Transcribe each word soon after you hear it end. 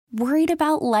Worried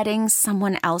about letting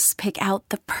someone else pick out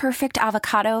the perfect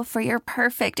avocado for your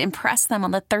perfect impress them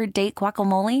on the third date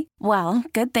guacamole? Well,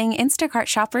 good thing Instacart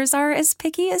shoppers are as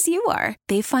picky as you are.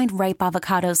 They find ripe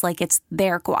avocados like it's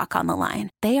their guac on the line.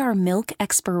 They are milk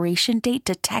expiration date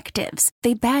detectives.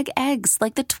 They bag eggs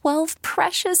like the 12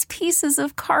 precious pieces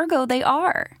of cargo they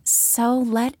are. So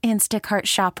let Instacart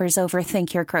shoppers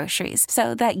overthink your groceries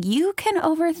so that you can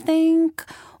overthink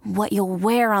what you'll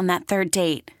wear on that third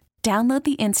date. Download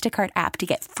the Instacart app to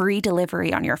get free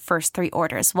delivery on your first 3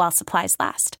 orders while supplies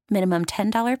last. Minimum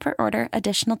 $10 per order.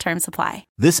 Additional terms apply.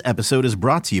 This episode is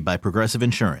brought to you by Progressive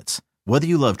Insurance. Whether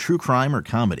you love true crime or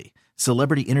comedy,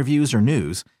 celebrity interviews or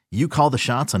news, you call the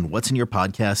shots on what's in your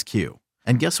podcast queue.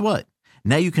 And guess what?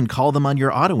 Now you can call them on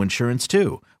your auto insurance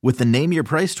too with the Name Your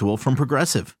Price tool from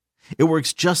Progressive. It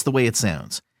works just the way it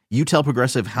sounds. You tell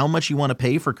Progressive how much you want to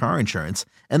pay for car insurance,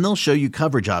 and they'll show you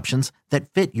coverage options that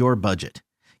fit your budget.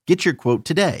 Get your quote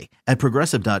today at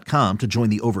Progressive.com to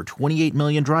join the over 28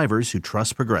 million drivers who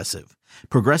trust Progressive.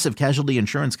 Progressive Casualty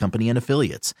Insurance Company and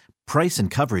Affiliates. Price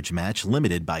and coverage match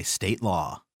limited by state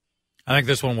law. I think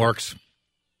this one works.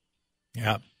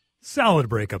 Yeah. Solid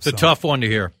breakup It's a tough one to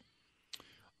hear.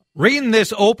 Reading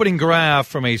this opening graph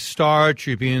from a Star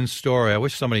Tribune story. I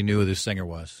wish somebody knew who this singer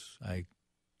was.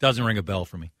 Doesn't ring a bell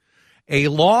for me. A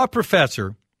law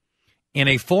professor and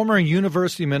a former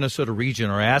University of Minnesota Regent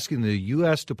are asking the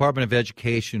U.S. Department of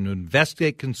Education to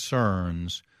investigate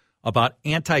concerns about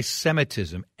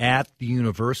anti-Semitism at the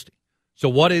university. So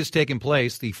what is taking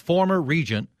place? The former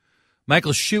Regent,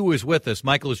 Michael Shue, is with us.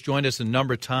 Michael has joined us a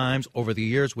number of times over the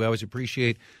years. We always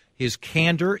appreciate his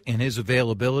candor and his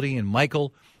availability. And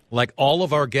Michael, like all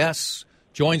of our guests,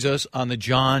 joins us on the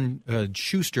John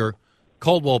Schuster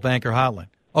Coldwell Banker Hotline.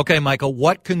 Okay, Michael,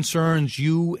 what concerns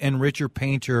you and Richard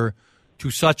Painter to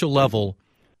such a level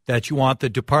that you want the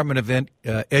Department of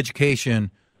Education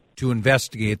to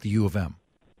investigate the U of M?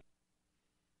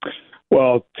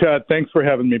 Well, Chad, thanks for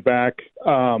having me back.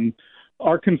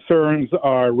 Our concerns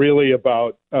are really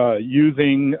about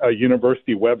using a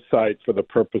university website for the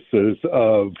purposes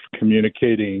of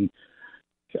communicating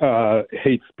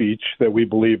hate speech that we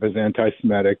believe is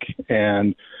anti-Semitic.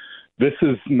 And this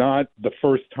is not the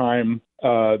first time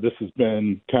this has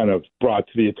been kind of brought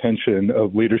to the attention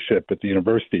of leadership at the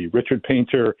university. Richard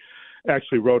Painter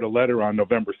actually wrote a letter on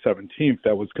November 17th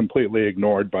that was completely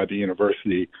ignored by the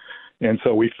university. And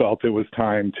so we felt it was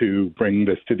time to bring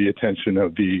this to the attention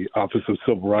of the Office of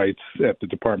Civil Rights at the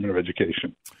Department of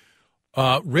Education.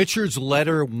 Richard's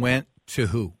letter went to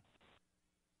who?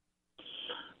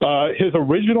 His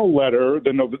original letter,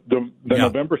 the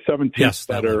November 17th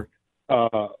letter,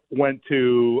 went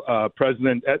to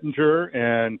President Ettinger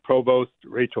and Provost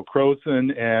Rachel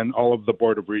Croson and all of the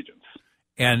Board of Regents.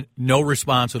 And no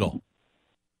response at all?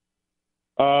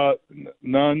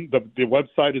 None. The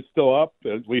website is still up.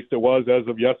 At least it was as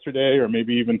of yesterday or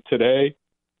maybe even today.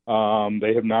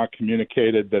 They have not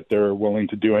communicated that they're willing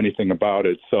to do anything about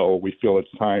it. So we feel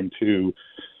it's time to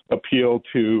appeal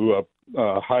to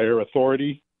higher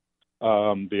authority.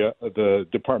 The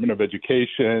Department of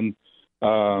Education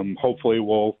hopefully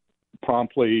will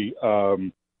promptly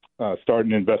start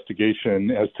an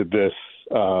investigation as to this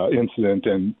incident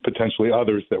and potentially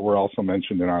others that were also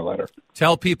mentioned in our letter.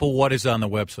 Tell people what is on the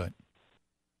website.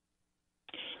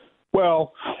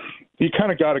 Well, you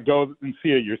kind of got to go and see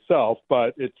it yourself,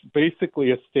 but it's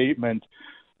basically a statement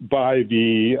by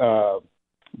the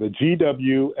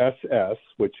GWSS,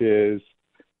 which is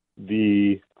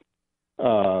the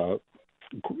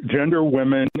Gender,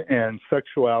 Women, and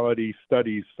Sexuality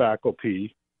Studies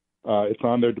faculty. It's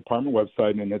on their department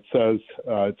website, and it says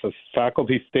it's a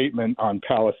faculty statement on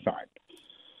Palestine.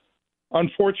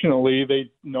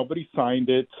 Unfortunately, nobody signed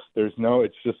it.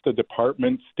 It's just a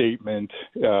department statement,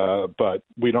 but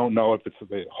we don't know if it's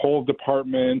the whole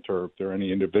department or if there are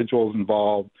any individuals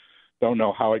involved. Don't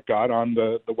know how it got on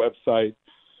the website,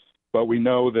 but we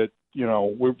know that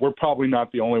we're probably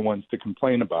not the only ones to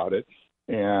complain about it,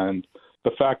 and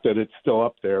the fact that it's still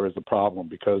up there is a problem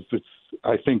because it's,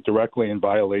 I think, directly in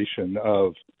violation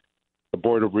of the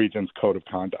Board of Regents Code of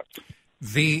Conduct.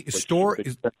 The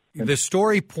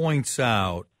story points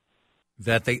out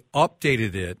that they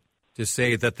updated it to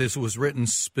say that this was written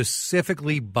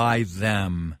specifically by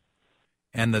them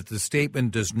and that the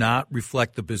statement does not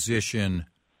reflect the position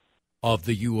of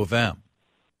the U of M.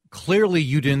 Clearly,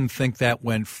 you didn't think that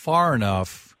went far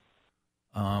enough.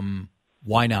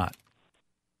 Why not?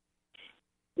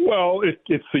 Well,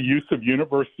 it's the use of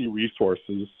university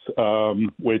resources,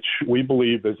 which we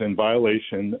believe is in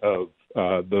violation of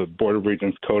the Board of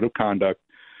Regents Code of Conduct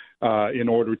in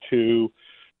order to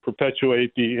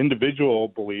perpetuate the individual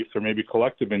beliefs or maybe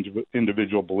collective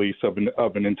individual beliefs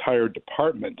of an entire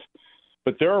department.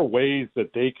 But there are ways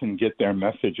that they can get their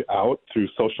message out through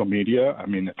social media. I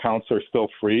mean, accounts are still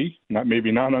free,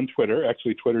 maybe not on Twitter.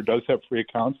 Actually, Twitter does have free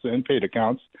accounts and paid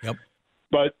accounts. Yep.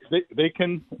 But they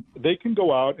can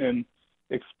go out and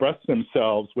express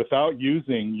themselves without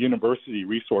using university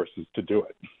resources to do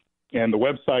it. And the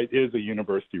website is a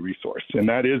university resource, and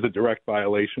that is a direct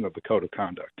violation of the Code of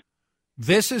Conduct.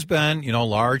 This has been, a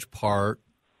large part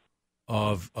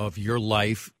of your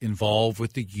life involved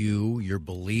with the U, your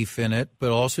belief in it,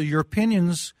 but also your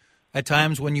opinions at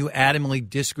times when you adamantly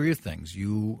disagree with things.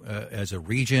 You, as a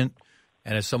regent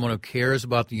and as someone who cares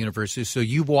about the university, so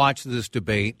you've watched this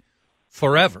debate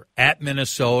forever at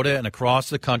Minnesota and across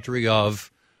the country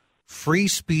of free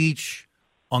speech,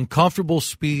 uncomfortable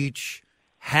speech,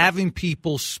 having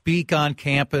people speak on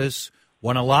campus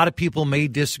when a lot of people may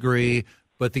disagree,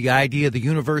 but the idea the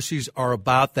universities are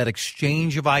about that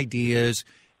exchange of ideas,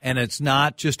 and it's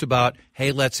not just about,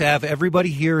 hey, let's have everybody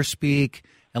here speak,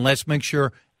 and let's make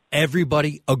sure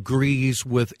everybody agrees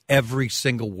with every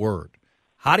single word.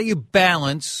 How do you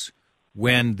balance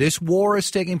when this war is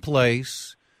taking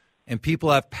place and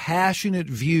people have passionate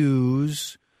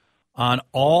views on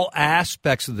all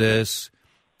aspects of this,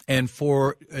 and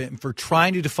for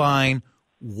trying to define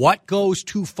what goes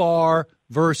too far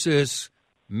versus,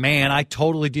 man, I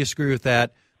totally disagree with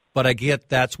that, but I get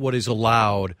that's what is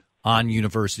allowed on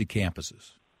university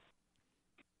campuses?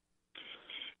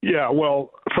 Yeah,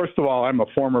 well, first of all, I'm a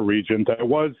former regent. I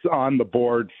was on the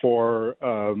board for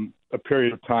a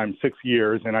period of time, 6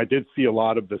 years, and I did see a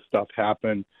lot of this stuff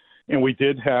happen. And we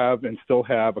did have and still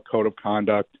have a code of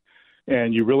conduct.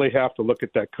 And you really have to look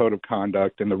at that code of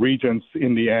conduct. And the regents,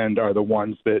 in the end, are the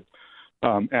ones that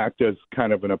act as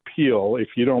kind of an appeal. If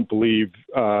you don't believe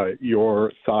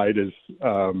your side has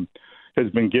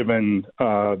been given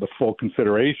the full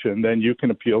consideration, then you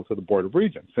can appeal to the Board of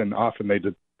Regents. And often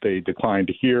they decline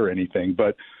to hear anything.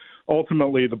 But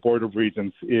ultimately, the Board of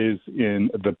Regents is in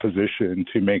the position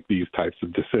to make these types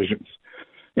of decisions.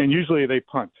 And usually they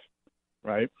punt,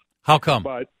 right? How come?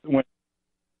 But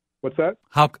what's that?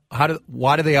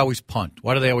 Why do they always punt?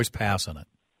 Why do they always pass on it?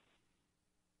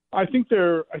 I think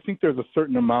there's a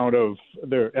certain amount of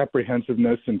their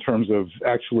apprehensiveness in terms of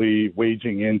actually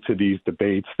waging into these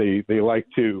debates. They like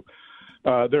to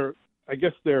I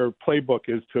guess their playbook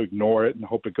is to ignore it and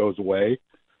hope it goes away.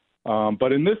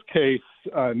 But in this case,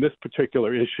 in this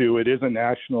particular issue, it is a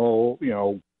national,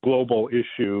 global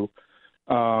issue.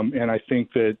 And I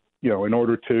think that, in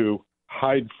order to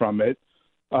hide from it,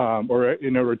 or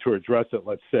in order to address it,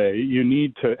 let's say, you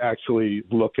need to actually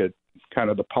look at kind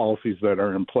of the policies that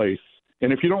are in place.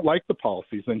 And if you don't like the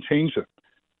policies, then change them.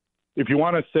 If you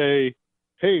want to say,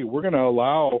 hey, we're going to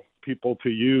allow people to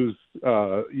use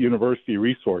university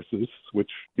resources,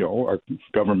 which, are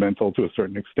governmental to a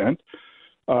certain extent,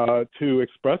 to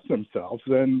express themselves,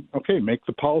 then, okay, make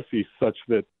the policy such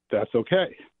that that's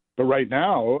okay. But right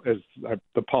now, as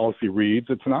the policy reads,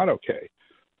 it's not okay.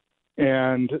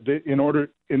 And in order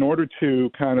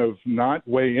to kind of not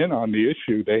weigh in on the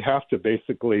issue, they have to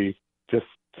basically just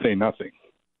say nothing.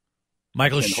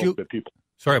 Michael Shue.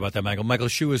 Sorry about that, Michael. Michael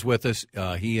Shue is with us.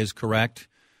 He is correct.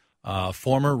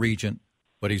 Former regent,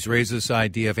 but he's raised this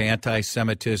idea of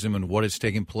anti-Semitism and what is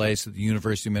taking place at the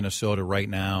University of Minnesota right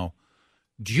now.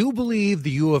 Do you believe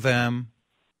the U of M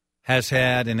has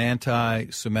had an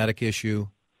anti-Semitic issue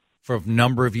for a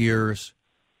number of years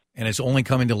and it's only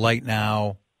coming to light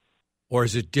now, or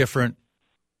is it different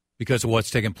because of what's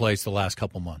taken place the last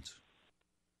couple months?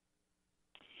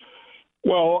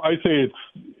 Well, I say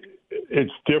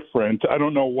it's different. I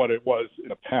don't know what it was in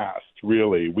the past,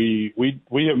 really. We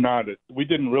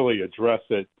didn't really address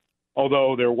it,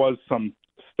 although there was some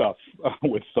stuff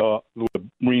with the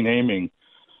renaming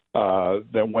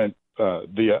that went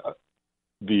the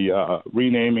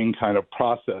renaming kind of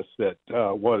process that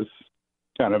was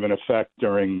kind of in effect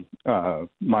during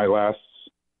my last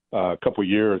couple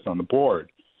years on the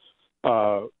board.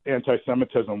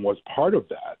 Anti-Semitism was part of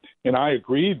that, and I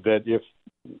agreed that if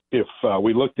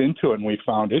we looked into it and we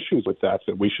found issues with that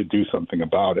we should do something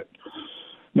about it.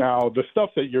 Now, the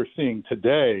stuff that you're seeing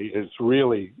today is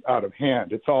really out of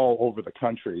hand. It's all over the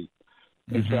country.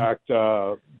 In fact,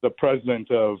 the president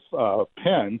of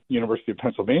Penn, University of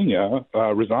Pennsylvania,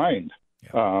 resigned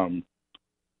and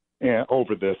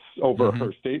over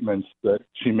her statements that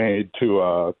she made to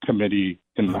a committee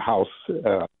in the House,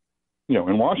 in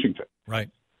Washington. Right.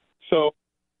 So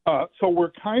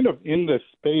we're kind of in this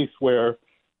space where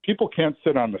people can't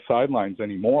sit on the sidelines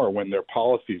anymore when their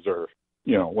policies are,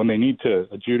 when they need to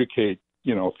adjudicate,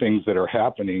 things that are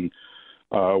happening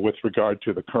with regard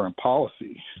to the current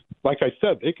policy. Like I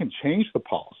said, they can change the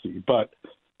policy, but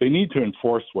they need to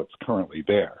enforce what's currently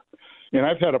there. And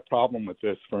I've had a problem with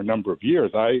this for a number of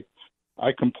years. I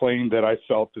complained that I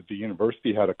felt that the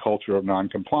university had a culture of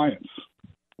noncompliance.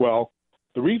 Well,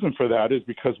 the reason for that is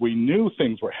because we knew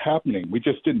things were happening. We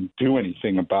just didn't do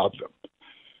anything about them.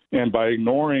 And by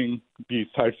ignoring these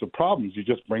types of problems, you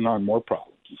just bring on more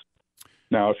problems.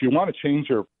 Now, if you want to change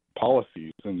your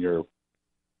policies and your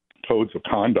codes of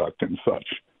conduct and such,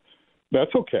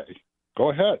 that's okay. Go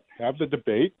ahead. Have the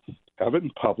debate. Have it in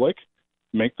public.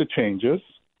 Make the changes.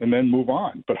 And then move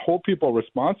on. But hold people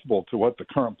responsible to what the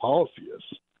current policy is.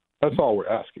 That's all we're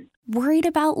asking. Worried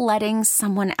about letting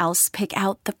someone else pick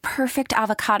out the perfect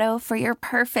avocado for your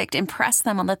perfect impress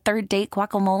them on the third date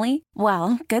guacamole?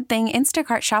 Well, good thing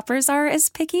Instacart shoppers are as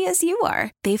picky as you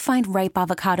are. They find ripe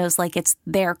avocados like it's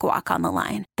their guac on the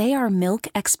line. They are milk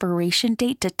expiration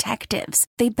date detectives.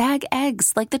 They bag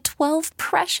eggs like the 12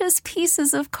 precious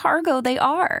pieces of cargo they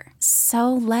are.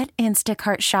 So let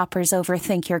Instacart shoppers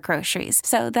overthink your groceries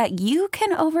so that you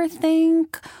can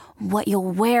overthink what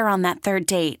you'll wear on that third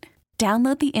date.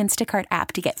 Download the Instacart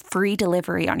app to get free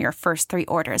delivery on your first 3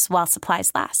 orders while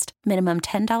supplies last. Minimum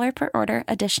 $10 per order.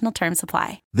 Additional terms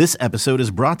apply. This episode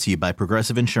is brought to you by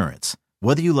Progressive Insurance.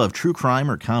 Whether you love true crime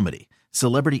or comedy,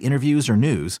 celebrity interviews or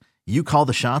news, you call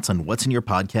the shots on what's in your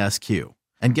podcast queue.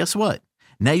 And guess what?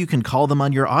 Now you can call them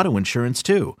on your auto insurance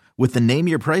too with the Name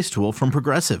Your Price tool from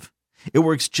Progressive. It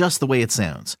works just the way it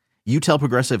sounds. You tell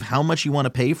Progressive how much you want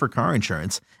to pay for car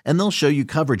insurance, and they'll show you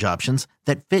coverage options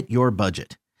that fit your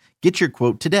budget. Get your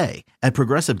quote today at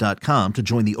Progressive.com to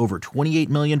join the over 28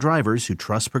 million drivers who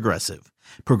trust Progressive.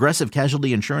 Progressive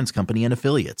Casualty Insurance Company and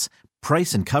Affiliates.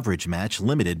 Price and coverage match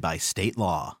limited by state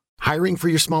law. Hiring for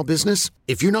your small business?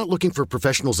 If you're not looking for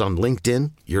professionals on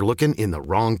LinkedIn, you're looking in the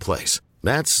wrong place.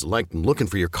 That's like looking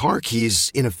for your car keys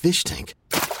in a fish tank.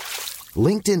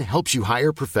 LinkedIn helps you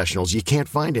hire professionals you can't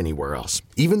find anywhere else,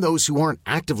 even those who aren't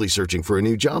actively searching for a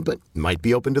new job but might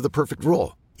be open to the perfect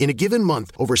role. In a given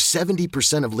month, over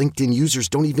 70% of LinkedIn users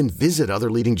don't even visit other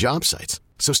leading job sites.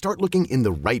 So start looking in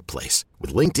the right place.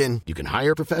 With LinkedIn, you can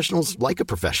hire professionals like a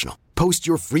professional. Post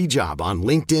your free job on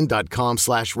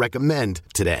linkedin.com/recommend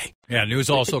today. Yeah, news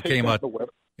also came out.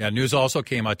 News also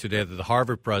came out today that the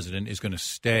Harvard president is going to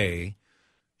stay.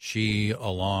 She,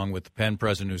 along with the Penn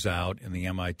president who's out and the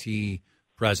MIT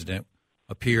president,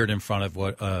 appeared in front of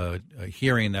a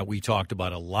hearing that we talked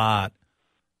about a lot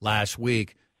last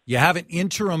week. You have an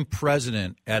interim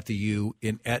president at the U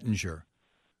in Ettinger.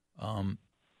 Do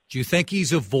you think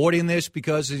he's avoiding this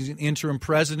because he's an interim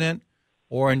president,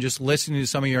 or in just listening to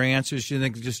some of your answers, do you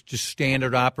think just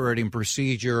standard operating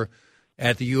procedure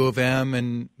at the U of M,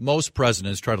 and most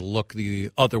presidents try to look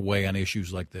the other way on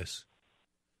issues like this?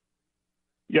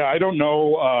 Yeah, I don't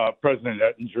know President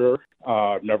Ettinger.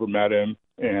 I've never met him,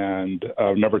 and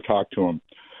I've never talked to him.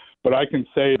 But I can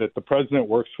say that the president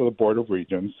works for the Board of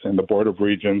Regents, and the Board of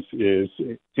Regents is,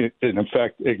 in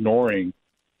effect, ignoring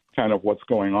kind of what's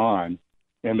going on.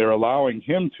 And they're allowing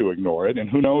him to ignore it. And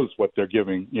who knows what they're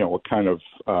giving, what kind of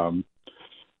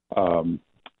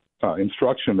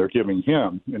instruction they're giving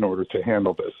him in order to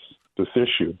handle this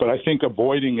issue. But I think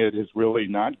avoiding it is really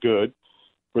not good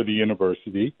for the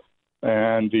university.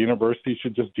 And the university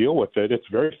should just deal with it. It's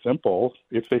very simple.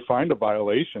 If they find a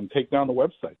violation, take down the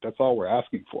website. That's all we're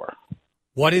asking for.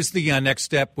 What is the next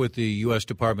step with the U.S.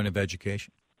 Department of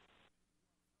Education?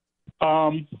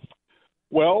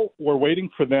 Well, we're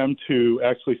waiting for them to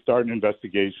actually start an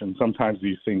investigation. Sometimes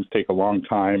these things take a long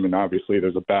time, and obviously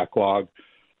there's a backlog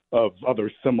of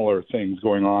other similar things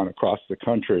going on across the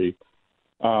country.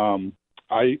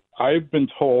 I've been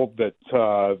told that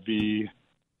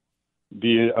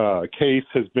the case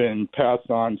has been passed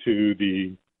on to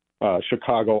the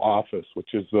Chicago office,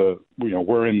 which is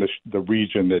we're in the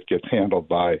region that gets handled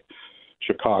by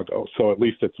Chicago. So at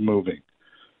least it's moving.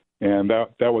 And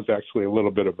that was actually a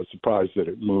little bit of a surprise that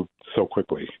it moved so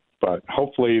quickly. But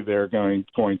hopefully they're going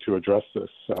to address this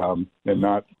and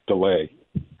not delay.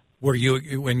 Were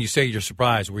you, when you say you're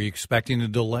surprised, were you expecting a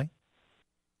delay?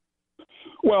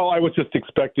 Well, I was just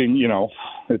expecting,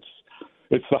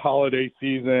 it's the holiday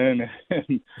season,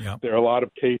 and there are a lot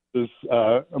of cases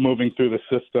moving through the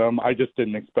system. I just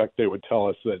didn't expect they would tell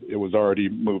us that it was already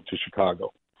moved to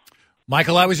Chicago.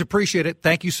 Michael, I always appreciate it.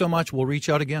 Thank you so much. We'll reach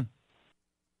out again.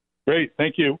 Great.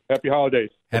 Thank you. Happy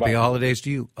holidays. Happy Bye-bye. holidays to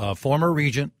you. Former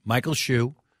Regent Michael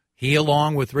Shue, he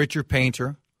along with Richard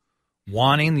Painter,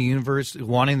 wanting the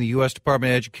U.S.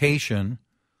 Department of Education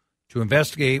to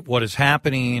investigate what is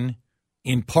happening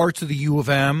in parts of the U of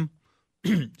M,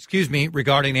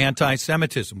 regarding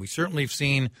anti-Semitism. We certainly have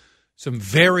seen some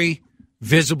very,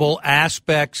 visible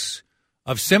aspects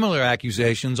of similar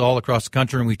accusations all across the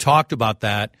country, and we talked about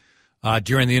that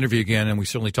during the interview again, and we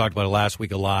certainly talked about it last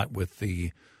week a lot with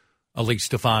the Elise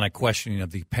Stefanik questioning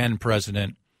of the Penn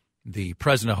president, the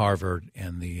president of Harvard,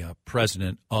 and the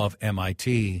president of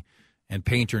MIT. And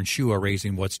Painter and Shu are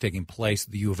raising what's taking place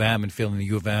at the U of M and feeling the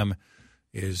U of M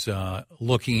is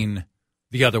looking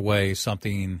the other way,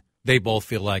 something they both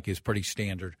feel like is pretty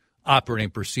standard operating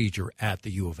procedure at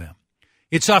the U of M.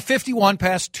 It's 51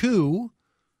 past 2.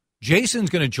 Jason's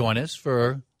going to join us for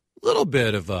a little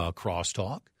bit of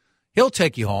crosstalk. He'll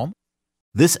take you home.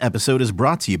 This episode is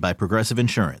brought to you by Progressive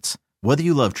Insurance. Whether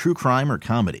you love true crime or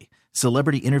comedy,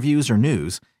 celebrity interviews or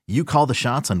news, you call the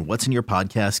shots on what's in your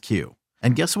podcast queue.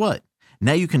 And guess what?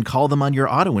 Now you can call them on your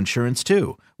auto insurance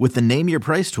too with the Name Your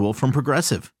Price tool from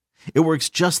Progressive. It works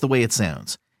just the way it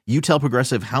sounds. You tell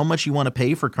Progressive how much you want to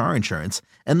pay for car insurance,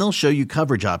 and they'll show you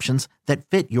coverage options that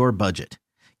fit your budget.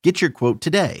 Get your quote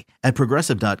today at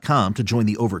Progressive.com to join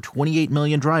the over 28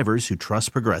 million drivers who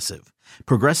trust Progressive.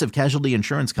 Progressive Casualty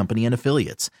Insurance Company and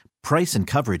Affiliates. Price and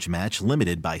coverage match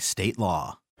limited by state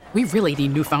law. We really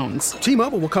need new phones.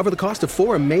 T-Mobile will cover the cost of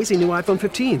 4 amazing new iPhone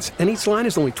 15s, and each line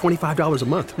is only $25 a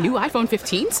month. New iPhone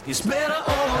 15s? It's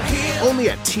better over here. Only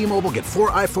at T-Mobile, get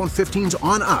 4 iPhone 15s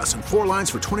on us and 4 lines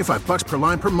for $25 per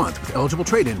line per month with eligible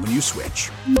trade-in when you switch.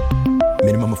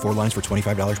 Minimum of 4 lines for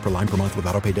 $25 per line per month with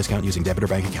autopay discount using debit or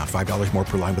bank account. $5 more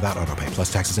per line without autopay,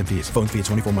 plus taxes and fees. Phone fee at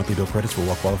 24 monthly bill credits for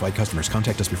well-qualified customers.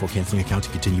 Contact us before canceling account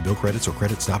to continue bill credits or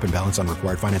credit stop and balance on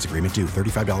required finance agreement due.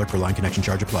 $35 per line connection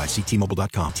charge applies. See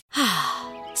T-Mobile.com.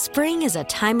 Spring is a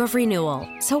time of renewal,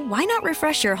 so why not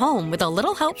refresh your home with a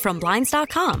little help from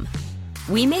Blinds.com?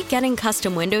 We make getting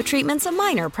custom window treatments a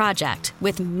minor project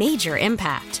with major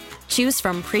impact. Choose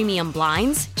from premium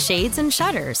blinds, shades, and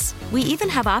shutters. We even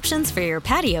have options for your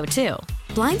patio, too.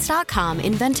 Blinds.com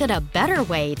invented a better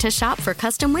way to shop for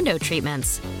custom window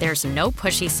treatments. There's no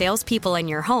pushy salespeople in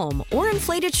your home or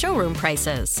inflated showroom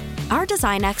prices. Our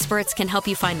design experts can help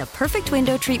you find the perfect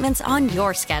window treatments on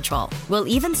your schedule. We'll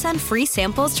even send free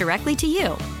samples directly to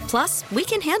you. Plus, we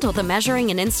can handle the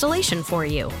measuring and installation for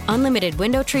you. Unlimited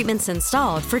window treatments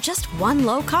installed for just one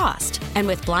low cost. And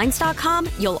with Blinds.com,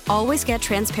 you'll always get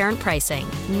transparent pricing.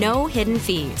 No hidden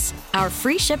fees. Our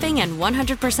free shipping and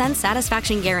 100%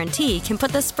 satisfaction guarantee can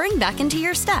put the spring back into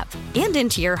your step and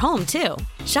into your home, too.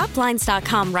 Shop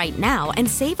Blinds.com right now and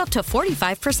save up to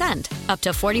 45%. Up to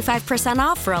 45%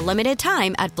 off for a limited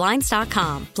time at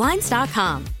Blinds.com.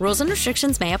 Blinds.com. Rules and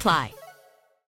restrictions may apply.